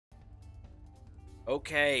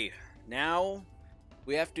Okay, now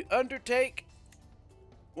we have to undertake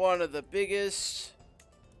one of the biggest.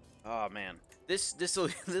 Oh man, this will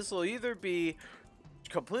this will either be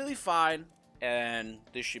completely fine, and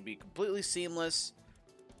this should be completely seamless,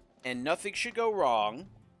 and nothing should go wrong,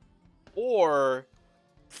 or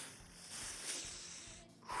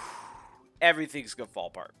everything's gonna fall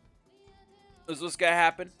apart. So what's gonna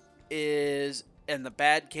happen is, in the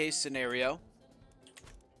bad case scenario,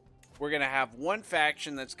 we're gonna have one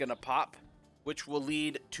faction that's gonna pop, which will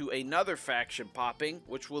lead to another faction popping,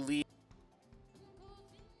 which will lead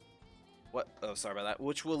what? Oh, sorry about that.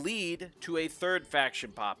 Which will lead to a third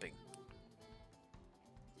faction popping.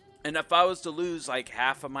 And if I was to lose like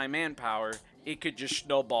half of my manpower, it could just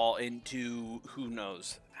snowball into who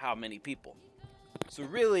knows how many people. So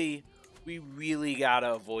really, we really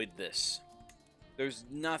gotta avoid this. There's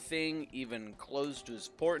nothing even close to as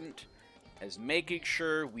important as making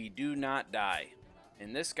sure we do not die.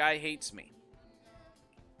 And this guy hates me.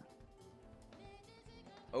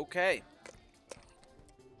 Okay.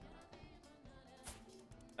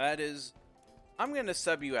 That is... I'm gonna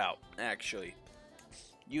sub you out, actually.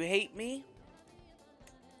 You hate me?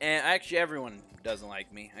 And actually everyone doesn't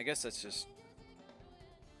like me. I guess that's just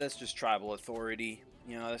tribal authority.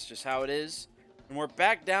 You know, that's just how it is. And we're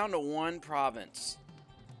back down to one province.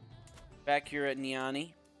 Back here at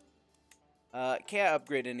Niani. Can't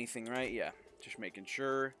upgrade anything, right? Yeah, just making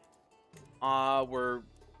sure. We're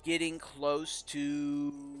getting close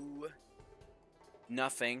to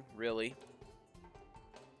nothing, really.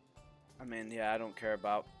 I mean, yeah, I don't care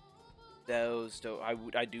about those.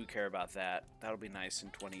 I do care about that. That'll be nice in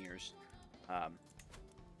 20 years.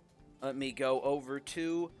 Let me go over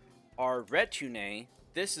to our retinue.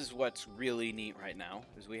 This is what's really neat right now,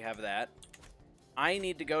 is we have that. I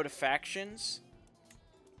need to go to factions,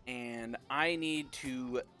 and I need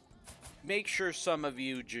to make sure some of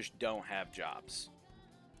you just don't have jobs.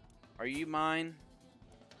 Are you mine?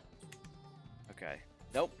 Okay.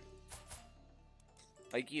 Nope.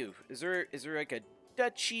 Like you. Is there like a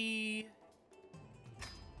duchy?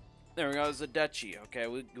 There we go. There's a duchy. Okay,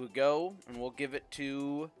 we'll go and we'll give it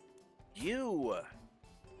to you.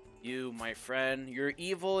 You, my friend. You're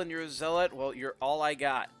evil and you're a zealot. Well, you're all I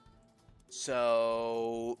got.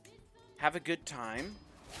 So, have a good time.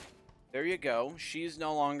 There you go. She's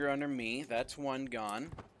no longer under me. That's one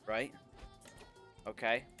gone, right?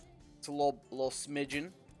 Okay. It's a little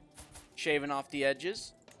smidgen. Shaving off the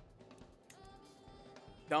edges.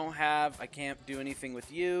 I can't do anything with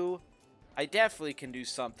you. I definitely can do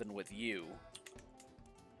something with you.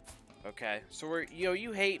 Okay. So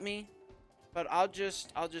you hate me, but I'll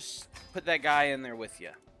just put that guy in there with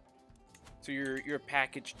you. So you're a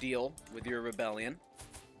package deal with your rebellion.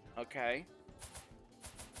 Okay.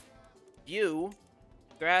 There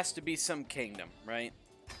has to be some kingdom, right?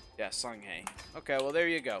 Yeah, Songhae. Okay, well there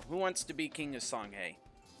you go. Who wants to be king of Songhae?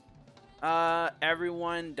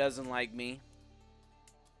 Everyone doesn't like me.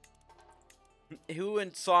 Who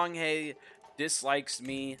in Songhae dislikes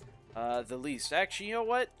me the least? Actually, you know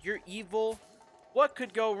what? You're evil. What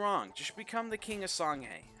could go wrong? Just become the king of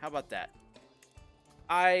Songhae. How about that?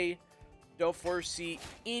 I don't foresee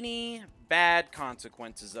any bad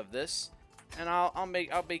consequences of this, and I'll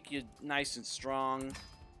make you nice and strong.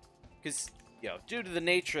 Because due to the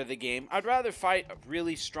nature of the game, I'd rather fight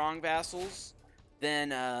really strong vassals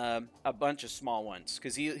than a bunch of small ones.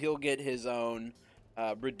 Because he'll get his own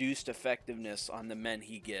reduced effectiveness on the men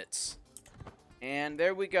he gets. And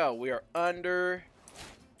there we go. We are under.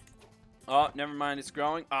 Oh, never mind. It's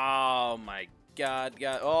growing. Oh my God.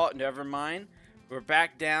 Oh, never mind. We're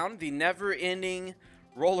back down. The never-ending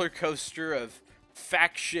roller coaster of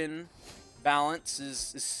faction balance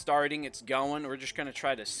is starting. It's going. We're just going to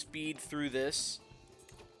try to speed through this.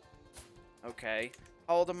 Okay.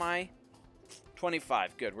 How old am I?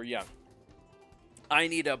 25. Good. We're young. I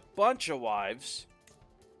need a bunch of wives.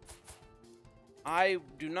 I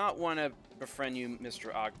do not want to befriend you,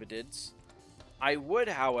 Mr. Ogbadids. I would,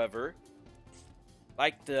 however,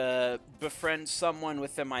 like to befriend someone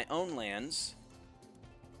within my own lands.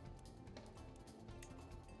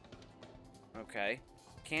 Okay.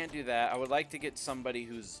 Can't do that. I would like to get somebody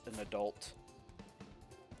who's an adult.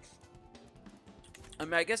 I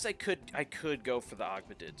mean, I guess I could go for the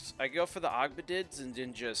Ogbadids. I go for the Ogbadids and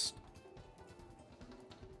then just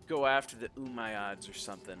go after the Umayyads or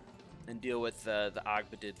something and deal with the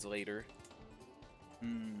Ogbadids later.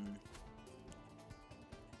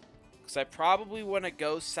 Because I probably want to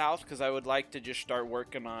go south because I would like to just start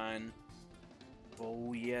working on...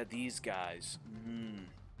 Oh, yeah, these guys.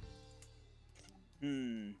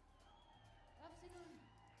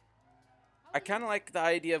 I kind of like the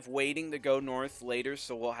idea of waiting to go north later,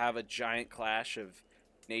 so we'll have a giant clash of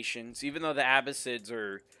nations. Even though the Abbasids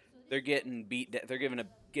are, they're getting beat, they're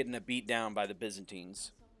getting a beat down by the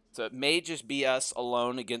Byzantines. So it may just be us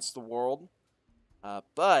alone against the world,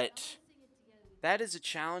 but that is a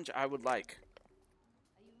challenge I would like.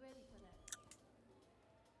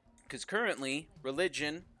 Because currently,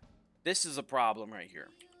 religion, this is a problem right here.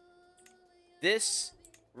 This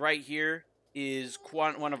right here is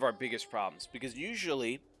one of our biggest problems. Because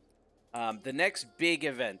usually, the next big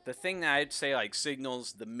event, the thing that I'd say like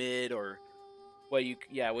signals the mid, or what you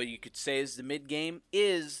could say is the mid game,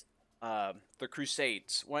 is the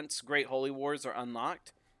Crusades. Once Great Holy Wars are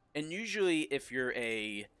unlocked, and usually if you're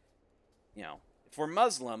if we're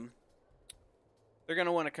Muslim, they're going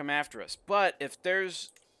to want to come after us. But if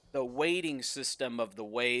there's the weighting system of the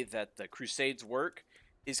way that the Crusades work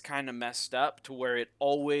is kind of messed up to where it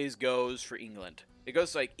always goes for England. It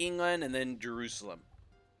goes to like England and then Jerusalem.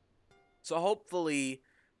 So hopefully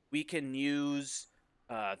we can use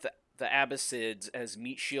the Abbasids as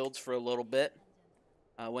meat shields for a little bit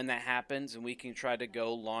when that happens, and we can try to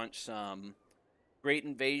go launch some great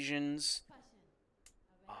invasions.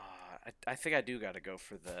 I think I do got to go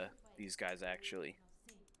for these guys actually.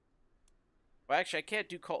 Well, actually, I can't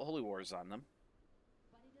do Cult Holy Wars on them.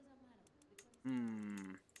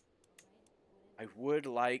 I would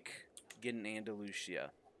like getting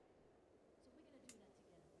Andalusia.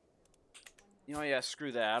 You know, yeah,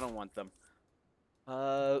 screw that. I don't want them.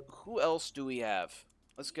 Who else do we have?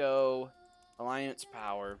 Let's go Alliance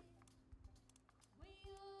Power.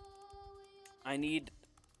 I need...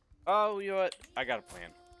 Oh, you know what? I got a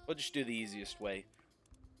plan. We'll just do the easiest way.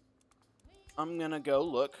 I'm gonna go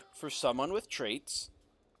look for someone with traits.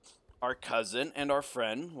 Our cousin and our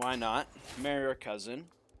friend. Why not? Marry our cousin.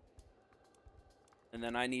 And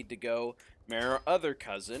then I need to go marry our other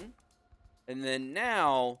cousin. And then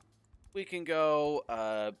now we can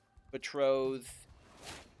go betroth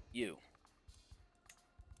you.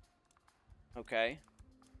 Okay.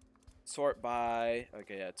 Sort by...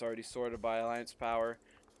 Okay, yeah, it's already sorted by Alliance Power.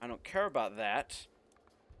 I don't care about that.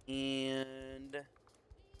 And...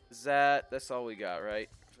 That's all we got, right?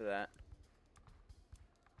 For that.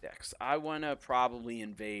 Yeah, because I want to probably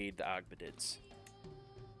invade the Ogbadids.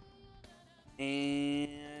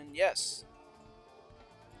 And... Yes.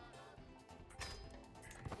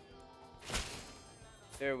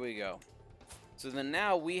 There we go. So then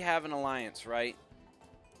now we have an alliance, right?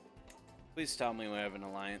 Please tell me we have an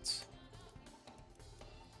alliance.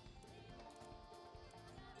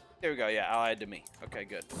 There we go, yeah, allied to me. Okay,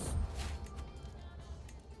 good.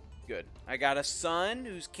 Good. I got a son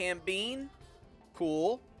who's Cambine.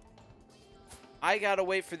 Cool. I gotta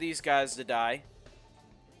wait for these guys to die.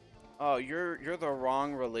 Oh, you're the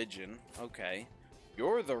wrong religion. Okay.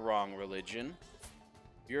 You're the wrong religion.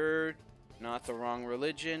 You're not the wrong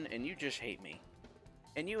religion, and you just hate me.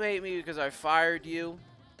 And you hate me because I fired you.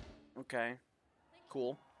 Okay.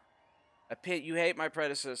 Cool. You hate my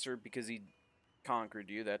predecessor because he conquered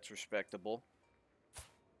you. That's respectable.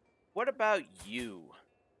 What about you?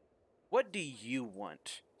 What do you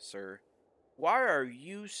want, sir? Why are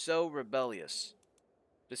you so rebellious?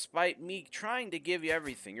 Despite me trying to give you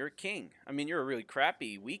everything. You're a king. I mean, you're a really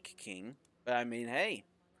crappy, weak king. But I mean, hey.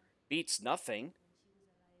 Beats nothing.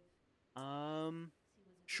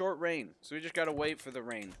 Short reign. So we just gotta wait for the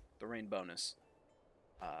rain. The rain bonus.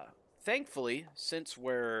 Thankfully, since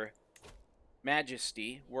we're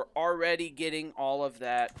Majesty, we're already getting all of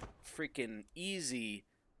that freaking easy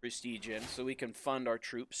prestige in, so we can fund our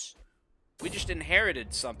troops. We just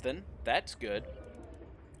inherited something. That's good.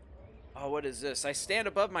 Oh, what is this? I stand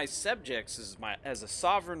above my subjects as a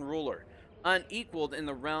sovereign ruler, unequaled in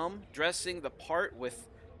the realm, dressing the part with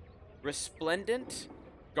resplendent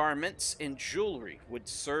garments and jewelry would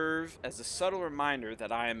serve as a subtle reminder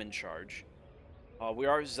that I am in charge. We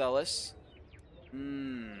are zealous.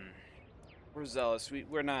 We're zealous.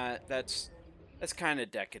 We're not. That's kind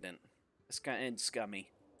of decadent. That's kind of scummy.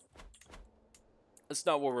 That's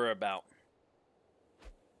not what we're about.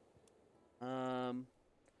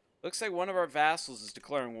 Looks like one of our vassals is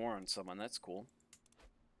declaring war on someone. That's cool.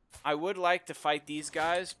 I would like to fight these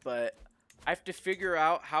guys, but I have to figure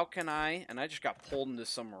out how can I... And I just got pulled into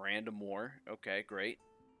some random war. Okay, great.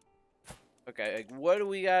 Okay, like, what do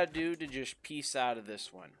we gotta do to just peace out of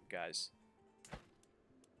this one, guys?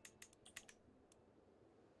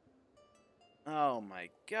 Oh my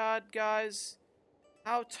god, guys.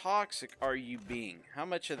 How toxic are you being? How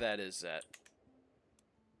much of that is that?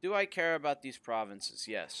 Do I care about these provinces?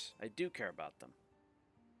 Yes, I do care about them.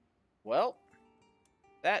 Well,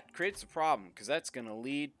 that creates a problem, because that's going to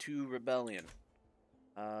lead to rebellion.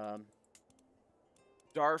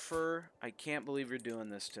 Darfur, I can't believe you're doing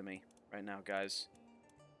this to me right now, guys.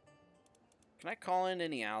 Can I call in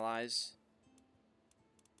any allies?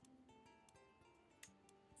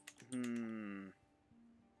 Do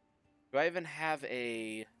I even have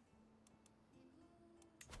a...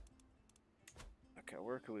 Okay,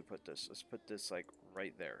 where could we put this? Let's put this, like,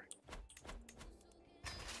 right there.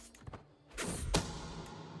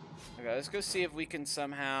 Okay, let's go see if we can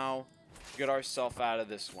somehow get ourselves out of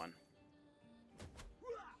this one.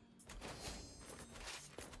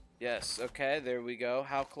 Yes, okay, there we go.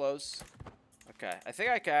 How close? Okay, I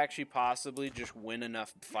think I could actually possibly just win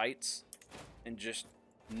enough fights and just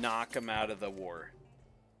knock them out of the war.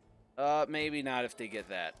 Maybe not if they get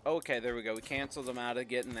that. Okay, there we go. We canceled them out of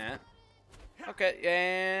getting that. Okay,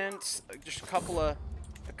 and just a couple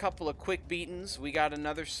of quick beatings. We got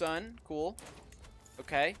another son. Cool.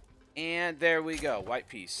 Okay, and there we go. White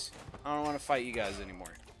peace. I don't want to fight you guys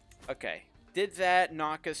anymore. Okay, did that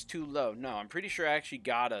knock us too low? No, I'm pretty sure I actually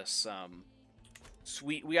got us some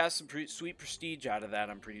sweet. We got some sweet prestige out of that.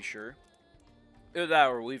 I'm pretty sure. Either that,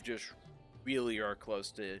 or we've just really are close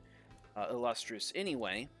to illustrious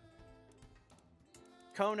anyway.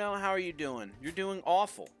 Kono, how are you doing? You're doing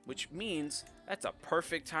awful, which means that's a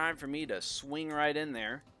perfect time for me to swing right in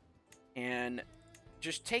there and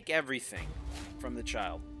just take everything from the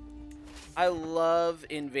child. I love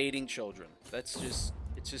invading children. It's just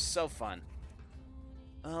so fun.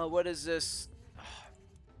 What is this?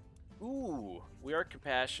 Ooh, we are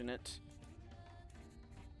compassionate.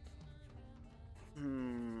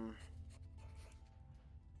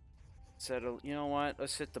 Settle. You know what?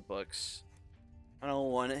 Let's hit the books. I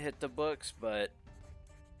don't want to hit the books, but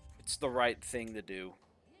it's the right thing to do.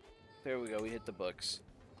 There we go. We hit the books.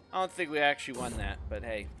 I don't think we actually won that, but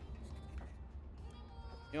hey.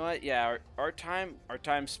 You know what? Yeah, our time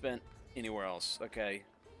spent anywhere else. Okay.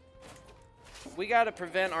 We got to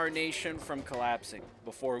prevent our nation from collapsing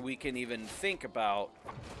before we can even think about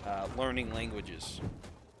learning languages.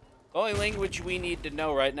 The only language we need to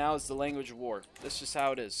know right now is the language of war. This is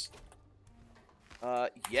how it is.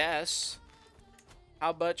 Yes.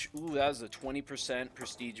 How much? Ooh, that was a 20%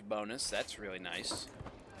 prestige bonus. That's really nice.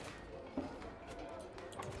 Do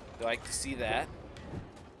I like to see that?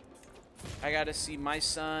 I gotta see my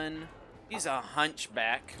son. He's a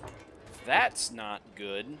hunchback. That's not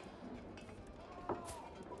good.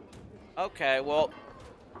 Okay, well,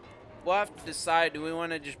 we'll have to decide. Do we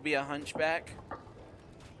want to just be a hunchback?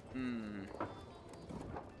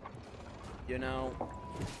 You know,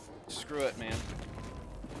 screw it, man.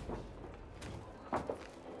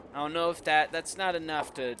 I don't know if that's not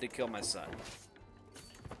enough to kill my son.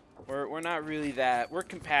 We're not really that. We're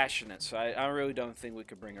compassionate, so I really don't think we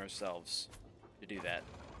could bring ourselves to do that.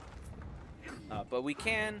 But we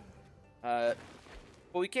can. But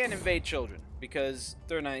we can't invade children because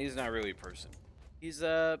they're not. He's not really a person. He's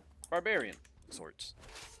a barbarian of sorts,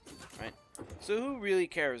 right? So who really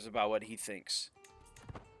cares about what he thinks?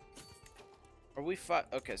 Are we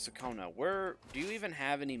okay, so Kono, do you even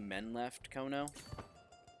have any men left, Kono?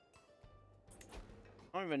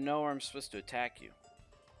 I don't even know where I'm supposed to attack you.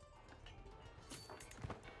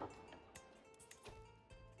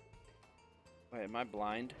 Wait, am I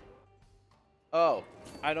blind? Oh,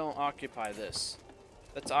 I don't occupy this.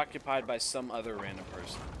 That's occupied by some other random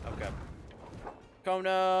person. Okay.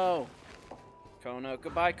 Kono! Kono,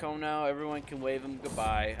 goodbye, Kono. Everyone can wave him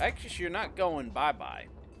goodbye. Actually, you're not going bye-bye.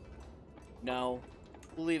 No.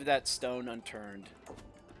 We'll leave that stone unturned.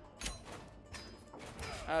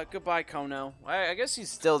 Goodbye, Kono. I guess he's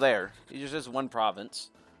still there. He's just one province.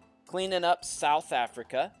 Cleaning up South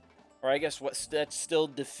Africa. Or I guess that's still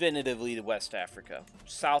definitively West Africa.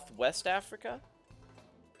 Southwest Africa?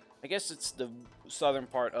 I guess it's the southern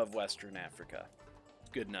part of Western Africa.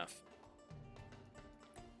 It's good enough.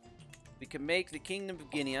 We can make the Kingdom of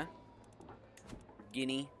Guinea.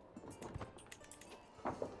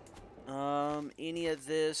 Any of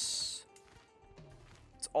this.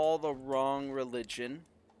 It's all the wrong religion.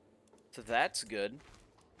 So that's good.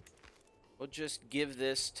 We'll just give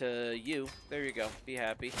this to you. There you go. Be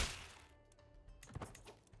happy.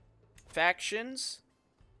 Factions.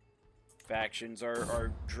 Factions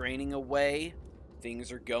are draining away.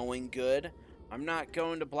 Things are going good. I'm not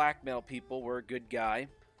going to blackmail people. We're a good guy.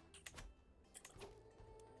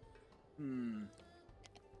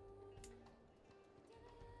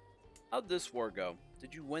 How'd this war go?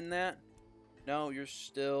 Did you win that? No, you're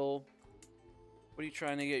still... What are you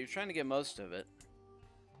trying to get? You're trying to get most of it.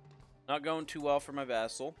 Not going too well for my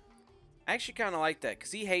vassal. I actually kind of like that,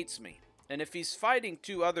 because he hates me. And if he's fighting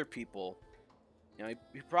two other people, you know,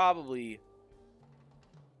 he probably...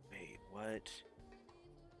 Wait, what?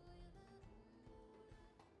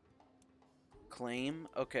 claim.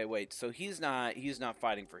 Okay, wait. So he's not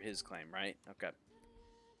fighting for his claim, right? Okay.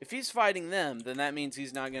 If he's fighting them, then that means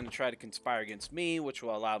he's not going to try to conspire against me, which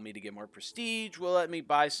will allow me to get more prestige, will let me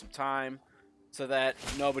buy some time so that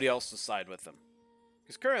nobody else will side with him.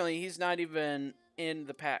 Because currently, he's not even in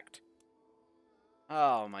the pact.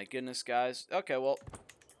 Oh my goodness, guys. Okay, well,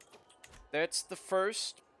 that's the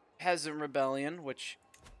first peasant rebellion, which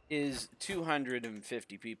is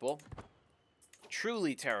 250 people.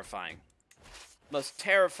 Truly terrifying. Most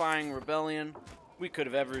terrifying rebellion we could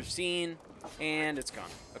have ever seen, and it's gone.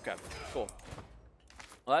 Okay, cool.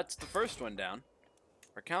 Well, that's the first one down.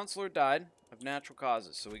 Our counselor died of natural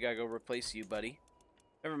causes, so we gotta go replace you, buddy.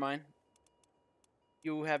 Never mind.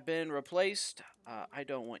 You have been replaced. I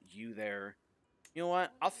don't want you there. You know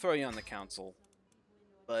what? I'll throw you on the council,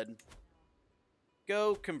 bud.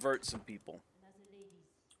 Go convert some people.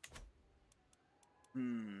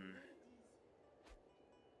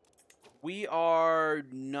 We are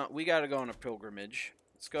not. We gotta go on a pilgrimage.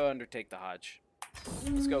 Let's go undertake the Hajj.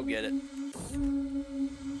 Let's go get it.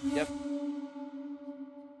 Yep.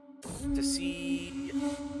 To see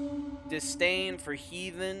disdain for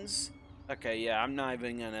heathens. Okay, yeah, I'm not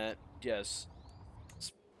even gonna. Yes.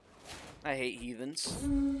 I hate heathens.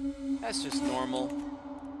 That's just normal.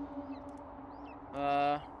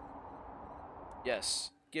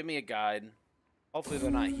 Yes. Give me a guide. Hopefully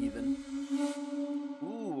they're not heathen.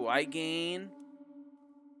 Ooh, I gain.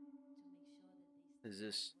 What is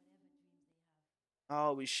this?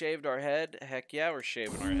 Oh, we shaved our head? Heck yeah, we're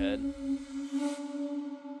shaving our head.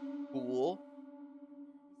 Cool.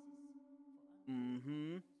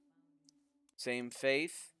 Mm-hmm. Same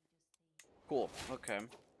faith. Cool. Okay.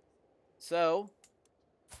 So,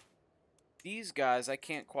 these guys I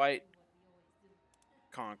can't quite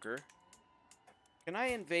conquer. Can I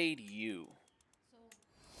invade you?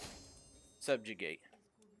 Subjugate.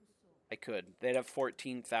 I could. They'd have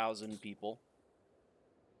 14,000 people.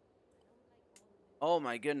 Oh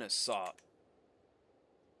my goodness, Saw.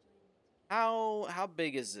 How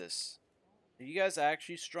big is this? Are you guys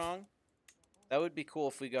actually strong? That would be cool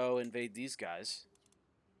if we go invade these guys.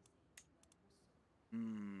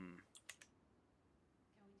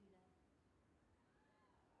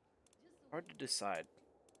 Hard to decide.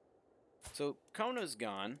 So, Kona's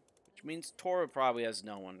gone, which means Tora probably has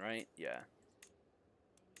no one, right? Yeah.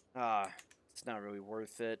 It's not really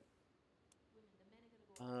worth it.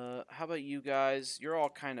 How about you guys? You're all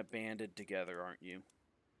kind of banded together, aren't you?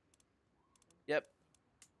 Yep.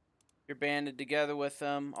 You're banded together with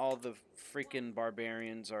them. All the freaking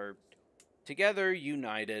barbarians are together,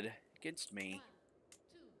 united against me.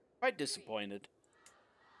 Quite disappointed.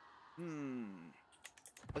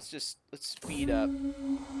 Let's speed up.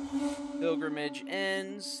 Pilgrimage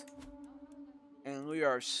ends. And we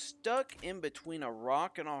are stuck in between a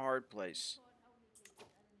rock and a hard place.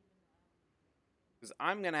 Because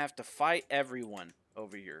I'm going to have to fight everyone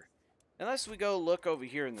over here. Unless we go look over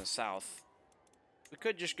here in the south. We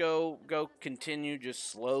could just go continue just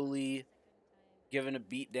slowly giving a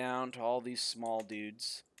beat down to all these small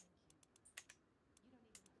dudes.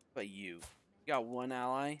 But you got one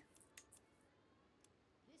ally?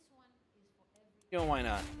 You know, why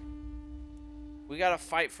not? We gotta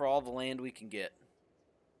fight for all the land we can get.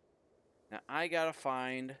 Now, I gotta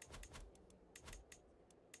find...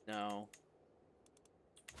 No.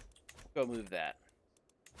 Go move that.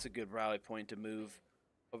 It's a good rally point to move.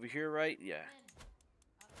 Over here, right? Yeah.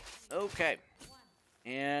 Okay.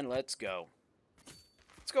 And let's go.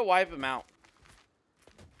 Let's go wipe them out.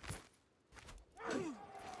 I'm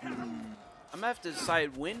gonna have to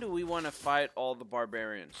decide, when do we want to fight all the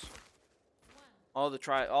barbarians? All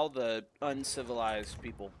the uncivilized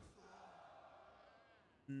people.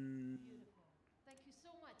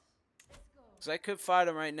 Because I could fight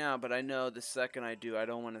them right now, but I know the second I do, I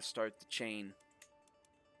don't want to start the chain.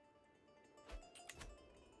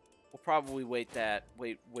 We'll probably wait a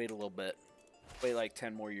little bit. Wait like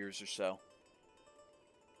 10 more years or so.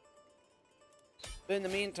 But in the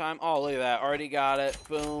meantime, oh, look at that. Already got it.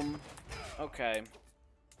 Boom. Okay.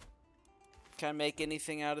 Can I make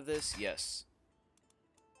anything out of this? Yes.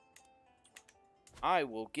 I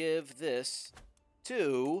will give this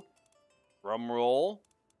to... Drumroll.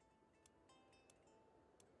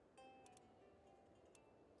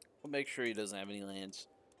 We'll make sure he doesn't have any lands.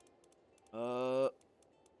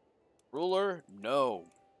 Ruler? No.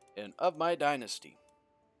 And of my dynasty.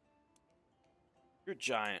 You're a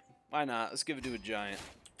giant. Why not? Let's give it to a giant.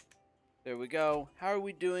 There we go. How are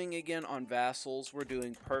we doing again on vassals? We're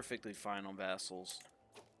doing perfectly fine on vassals.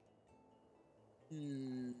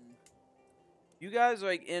 You guys are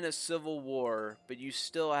like in a civil war, but you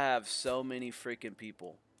still have so many freaking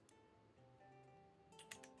people.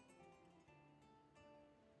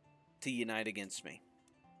 to unite against me.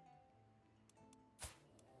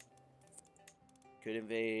 Could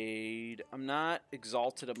invade. I'm not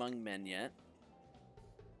exalted among men yet.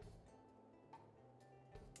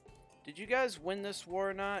 Did you guys win this war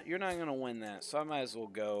or not? You're not going to win that, so I might as well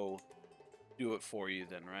go do it for you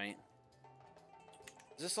then, right?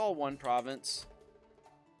 Is this all one province?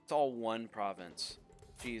 It's all one province.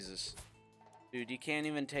 Jesus. Dude, you can't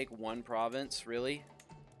even take one province? Really?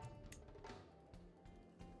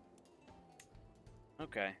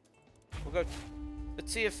 Okay. We'll go...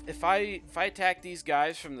 Let's see if I attack these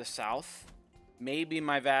guys from the south, maybe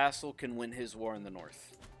my vassal can win his war in the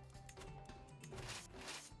north.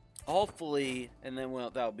 Hopefully, and then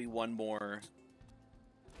that'll be one more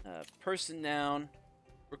person down.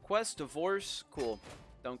 Request divorce? Cool.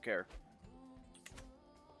 Don't care.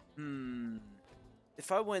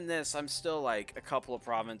 If I win this, I'm still like a couple of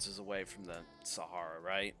provinces away from the Sahara,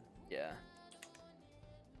 right? Yeah.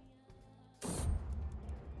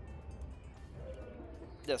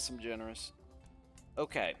 Yes, I'm generous.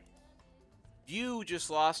 Okay. You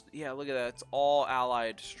just lost... Yeah, look at that. It's all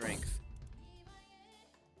allied strength.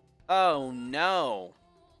 Oh, no.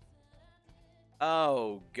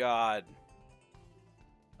 Oh, God.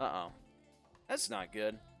 Uh-oh. That's not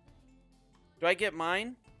good. Do I get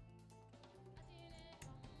mine?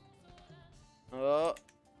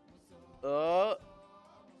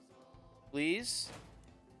 Please?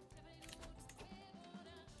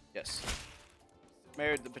 Yes.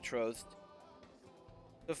 Married the betrothed.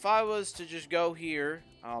 If I was to just go here...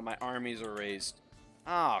 Oh, my armies are raised.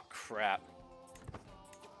 Oh, crap.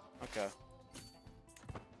 Okay.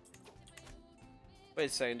 Wait a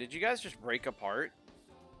second. Did you guys just break apart?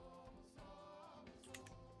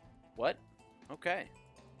 What? Okay.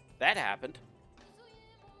 That happened.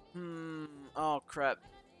 Oh, crap.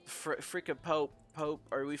 Freaking Pope. Pope.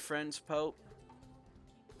 Are we friends, Pope?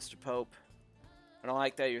 Mr. Pope. I don't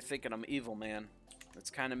like that you're thinking I'm evil, man. That's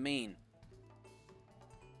kind of mean.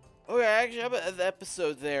 Okay, actually, I'm at the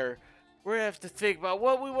episode there. We're gonna have to think about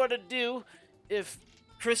what we want to do if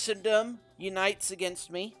Christendom unites against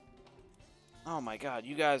me. Oh my god,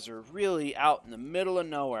 you guys are really out in the middle of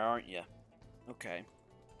nowhere, aren't you? Okay.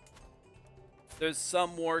 There's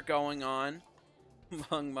some war going on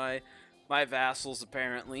among my vassals,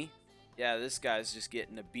 apparently. Yeah, this guy's just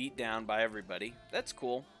getting a beat down by everybody. That's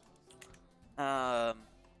cool. Yeah.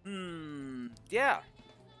 I'm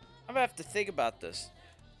gonna have to think about this.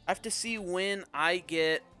 I have to see when I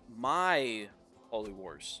get my Holy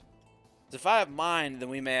Wars. If I have mine, then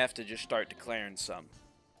we may have to just start declaring some.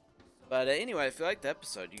 But anyway, if you liked the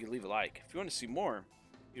episode, you can leave a like. If you want to see more,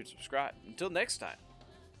 you can subscribe. Until next time,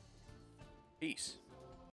 peace.